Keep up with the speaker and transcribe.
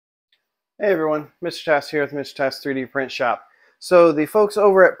Hey everyone, MrTass here with MrTass 3D Print Shop. So the folks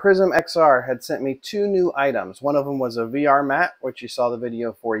over at PrismXR had sent me two new items. One of them was a VR mat, which you saw the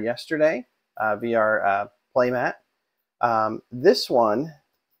video for yesterday, VR play mat. This one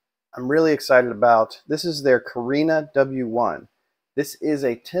I'm really excited about. This is their Carina W1. This is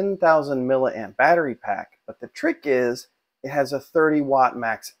a 10,000 milliamp battery pack, but the trick is it has a 30 watt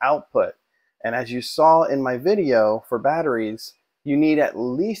max output. And as you saw in my video for batteries, you need at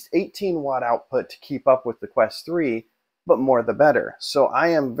least 18 watt output to keep up with the Quest 3, but more the better. So I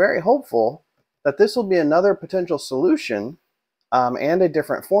am very hopeful that this will be another potential solution and a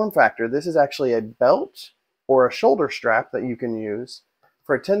different form factor. This is actually a belt or a shoulder strap that you can use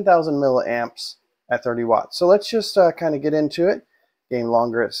for 10,000 milliamps at 30 watts. So let's just kind of get into it. Game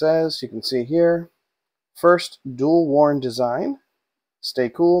longer, it says. You can see here. First, dual worn design. Stay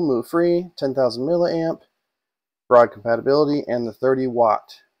cool, move free, 10,000 milliamp. Broad compatibility, and the 30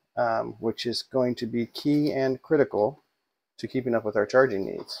 watt, which is going to be key and critical to keeping up with our charging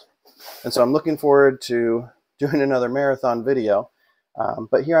needs. And so I'm looking forward to doing another marathon video.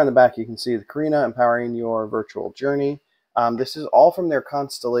 But here on the back you can see the Carina empowering your virtual journey. This is all from their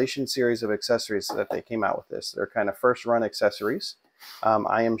Constellation series of accessories that they came out with this. They're kind of first run accessories.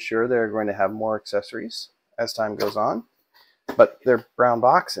 I am sure they're going to have more accessories as time goes on. But they're brown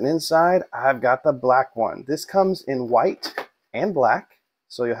box, and inside I've got the black one. This comes in white and black,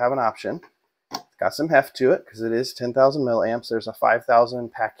 so you'll have an option. Got some heft to it because it is 10,000 milliamps. There's a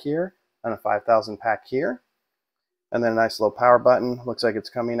 5,000 pack here and a 5,000 pack here. And then a nice low power button. Looks like it's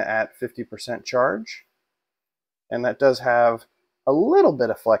coming at 50% charge. And that does have a little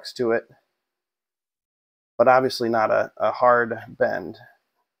bit of flex to it, but obviously not a hard bend.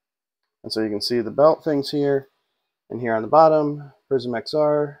 And so you can see the belt things here. And here on the bottom,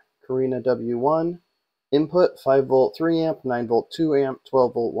 PrismXR, Carina W1, input 5 volt 3 amp, 9 volt 2 amp,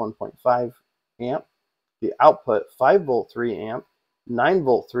 12 volt 1.5 amp. The output 5 volt 3 amp, 9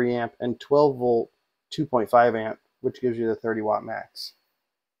 volt 3 amp, and 12 volt 2.5 amp, which gives you the 30 watt max.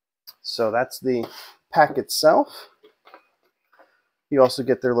 So that's the pack itself. You also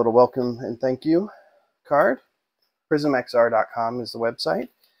get their little welcome and thank you card. PrismXR.com is the website.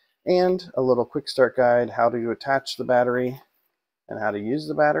 And a little quick start guide, how to attach the battery and how to use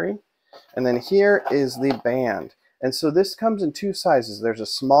the battery. And then here is the band. And so this comes in two sizes. There's a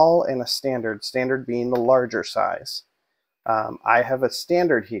small and a standard, standard being the larger size. I have a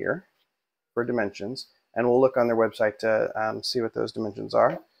standard here for dimensions, and we'll look on their website to see what those dimensions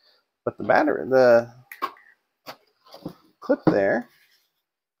are. But the battery, the clip there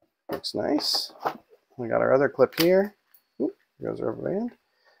looks nice. We got our other clip here. Oop, there goes our rubber band.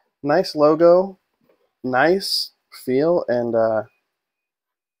 Nice logo, nice feel, and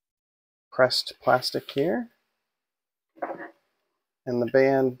pressed plastic here. And the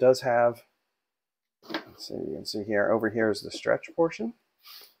band does have, let's see, you can see here, over here is the stretch portion.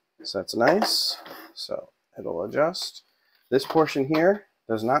 So that's nice. So it'll adjust. This portion here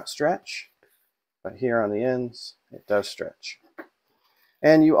does not stretch, but here on the ends, it does stretch.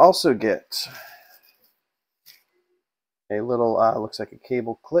 And you also get a little, looks like a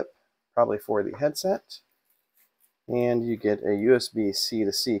cable clip, probably for the headset. And you get a USB-C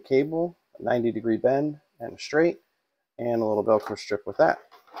to C cable, a 90-degree bend and straight, and a little Velcro strip with that.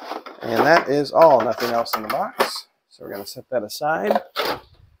 And that is all, nothing else in the box. So we're going to set that aside.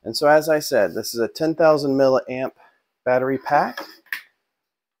 And so as I said, this is a 10,000 milliamp battery pack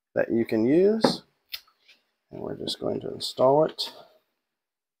that you can use. And we're just going to install it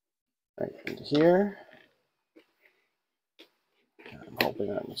right into here. I'm hoping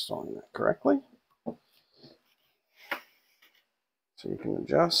I'm installing that correctly. So you can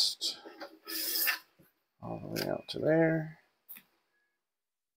adjust all the way out to there.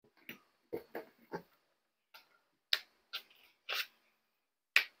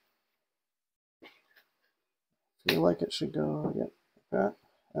 Feel like it should go, yep, like that,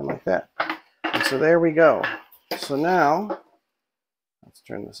 and like that. And so there we go. So now, let's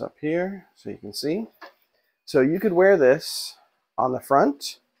turn this up here so you can see. So you could wear this on the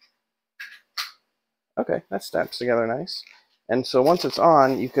front. Okay, that snaps together nice. And so once it's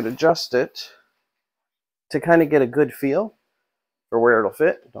on, you could adjust it to kind of get a good feel for where it'll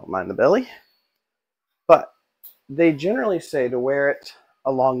fit. Don't mind the belly. But they generally say to wear it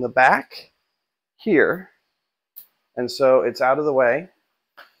along the back here. And so it's out of the way.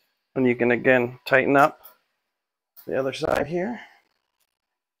 And you can again tighten up the other side here.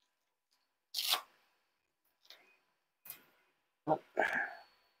 Oh.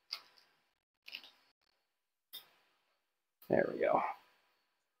 There we go.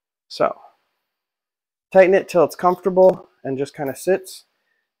 So tighten it till it's comfortable and just kind of sits.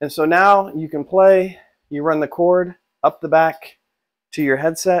 And so now you can play, you run the cord up the back to your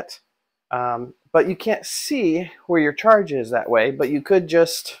headset, but you can't see where your charge is that way, but you could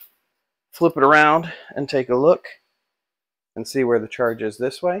just flip it around and take a look and see where the charge is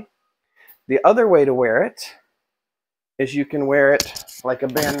this way. The other way to wear it is you can wear it like a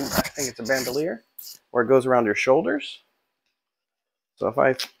band, I think it's a bandolier, where it goes around your shoulders. So if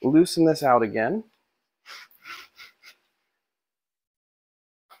I loosen this out again,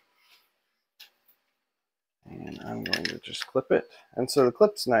 and I'm going to just clip it. And so the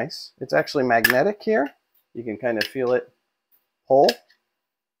clip's nice. It's actually magnetic here. You can kind of feel it pull.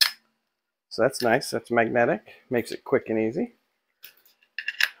 So that's nice. That's magnetic. Makes it quick and easy.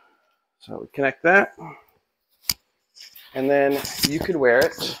 So we connect that. And then you could wear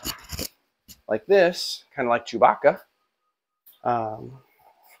it like this, kind of like Chewbacca.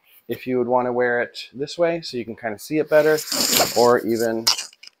 If you would want to wear it this way so you can kind of see it better, or even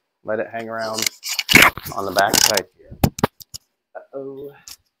let it hang around on the back side here. Uh-oh.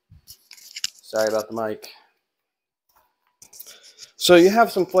 Sorry about the mic. So you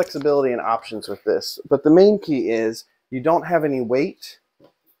have some flexibility and options with this, but the main key is you don't have any weight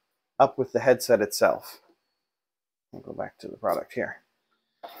up with the headset itself. I'll go back to the product here.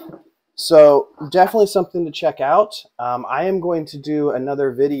 So definitely something to check out. I am going to do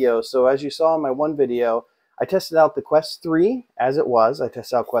another video. So as you saw in my one video, I tested out the Quest 3 as it was. I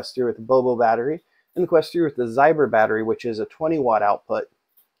tested out Quest 3 with the Bobo battery and the Quest 3 with the Zyber battery, which is a 20 watt output.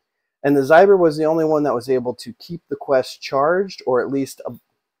 And the Zyber was the only one that was able to keep the Quest charged, or at least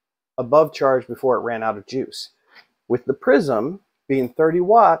above charge before it ran out of juice. With the Prism being 30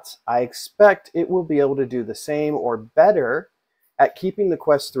 watts, I expect it will be able to do the same or better at keeping the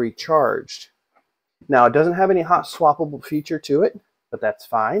Quest 3 charged. Now, it doesn't have any hot swappable feature to it, but that's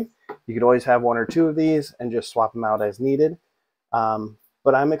fine. You could always have one or two of these and just swap them out as needed.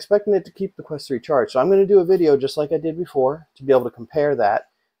 But I'm expecting it to keep the Quest 3 charged. So I'm going to do a video just like I did before to be able to compare that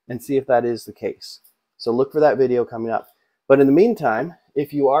and see if that is the case. So look for that video coming up. But in the meantime,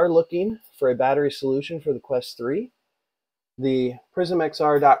 if you are looking for a battery solution for the Quest 3, the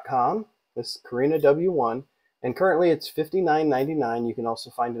PrismXR.com, this Carina W1, and currently it's $59.99. You can also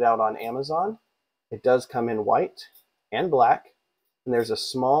find it out on Amazon. It does come in white and black, and there's a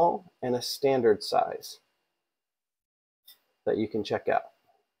small and a standard size that you can check out.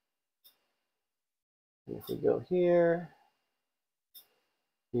 And if we go here,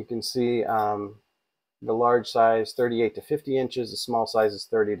 you can see the large size 38 to 50 inches, the small size is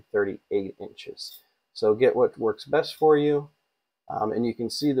 30 to 38 inches. So get what works best for you. And you can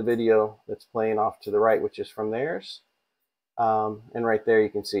see the video that's playing off to the right, which is from theirs. And right there you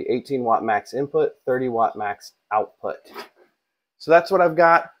can see 18 watt max input, 30 watt max output. So that's what I've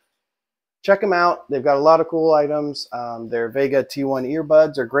got. Check them out. They've got a lot of cool items. Their Vega T1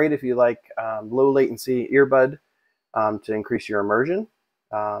 earbuds are great if you like low latency earbud to increase your immersion.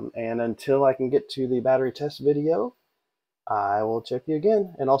 And until I can get to the battery test video, I will check you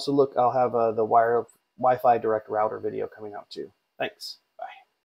again. And also look, I'll have the Wi-Fi direct router video coming out too. Thanks.